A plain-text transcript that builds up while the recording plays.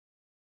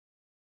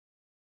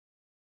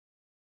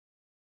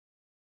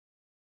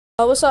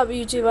What's up,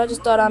 YouTube? I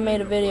just thought I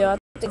made a video. I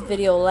think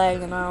video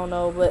lagged and I don't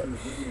know, but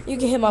you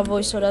can hear my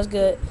voice, so that's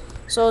good.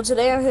 So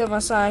today I'm here with my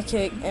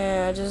sidekick,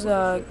 and I just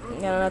got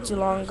it not too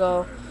long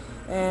ago,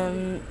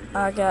 and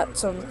I got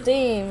some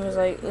themes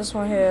like this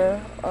one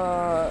here,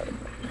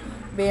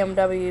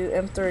 BMW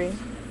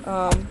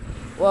M3.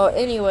 Well,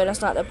 anyway,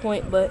 that's not the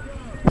point, but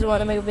I just want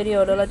to make a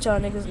video to let y'all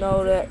niggas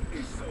know that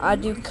I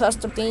do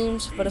custom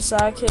themes for the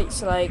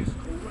sidekicks, like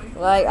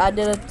I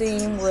did a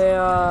theme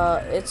where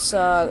it's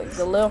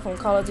the Lil from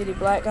Call of Duty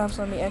Black Ops.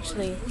 Let me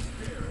actually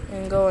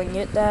go and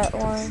get that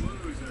one.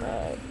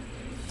 Alright.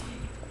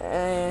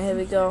 And here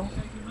we go.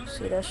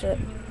 See that shit?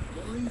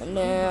 And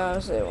then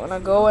when I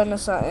go into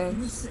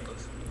something,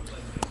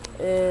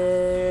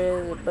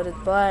 but it's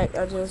black.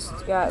 I just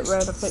got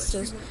random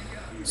pictures.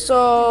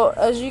 So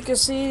as you can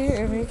see,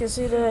 if you can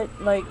see that,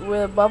 like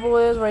where the bubble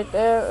is right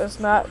there, it's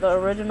not the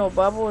original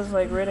bubble. It's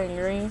like red and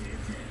green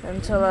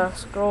until I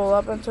scroll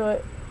up into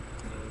it.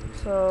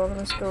 So I'm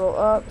gonna scroll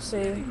up,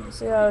 see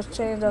how it's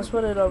changed. That's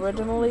what it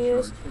originally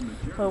is.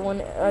 But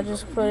when I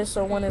just put it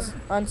so when it's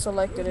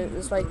unselected,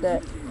 it's like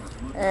that.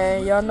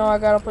 And y'all know I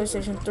got a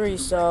PlayStation 3,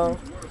 so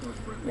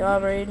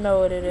y'all already know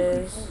what it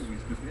is.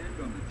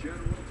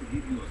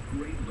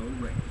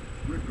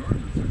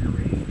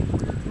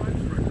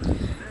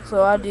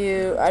 So I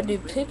do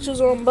pictures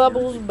on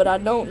bubbles, but I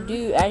don't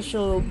do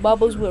actual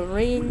bubbles with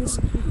rings.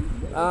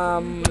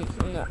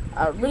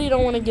 I really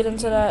don't want to get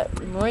into that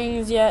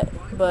rings yet,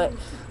 but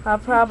I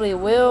probably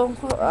will.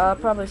 I'll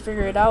probably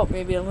figure it out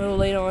maybe a little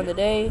later on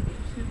today,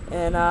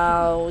 and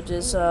I'll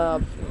just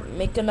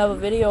make another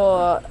video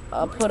or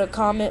put a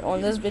comment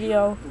on this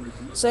video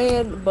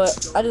saying.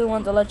 But I just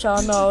wanted to let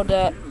y'all know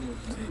that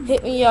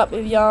hit me up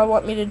if y'all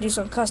want me to do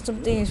some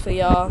custom themes for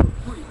y'all.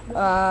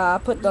 I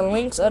put the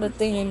links of the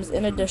themes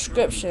in the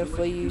description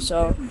for you,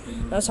 so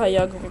that's how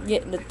y'all can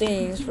get the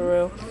themes for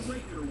real.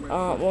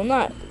 Well,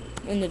 not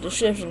in the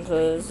description,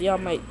 because y'all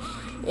might,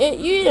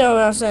 you know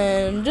what I'm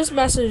saying. Just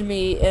message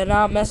me and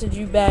I'll message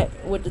you back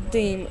with the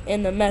theme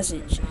in the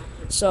message.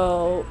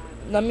 So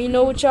let me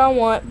know what y'all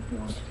want.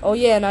 Oh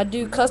yeah, and I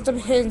do custom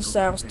hinge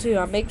sounds too.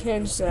 I make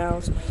hinge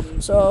sounds,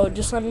 so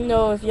just let me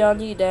know if y'all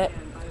need that.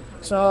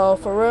 So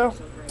for real,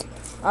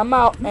 I'm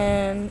out,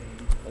 and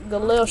the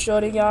Lil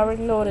Shorty, y'all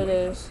already know what it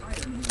is.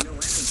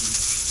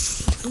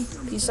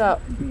 Peace out.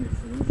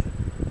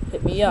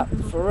 Hit me up,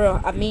 for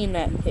real. I mean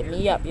that. Hit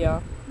me up,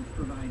 y'all.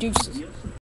 Deuces.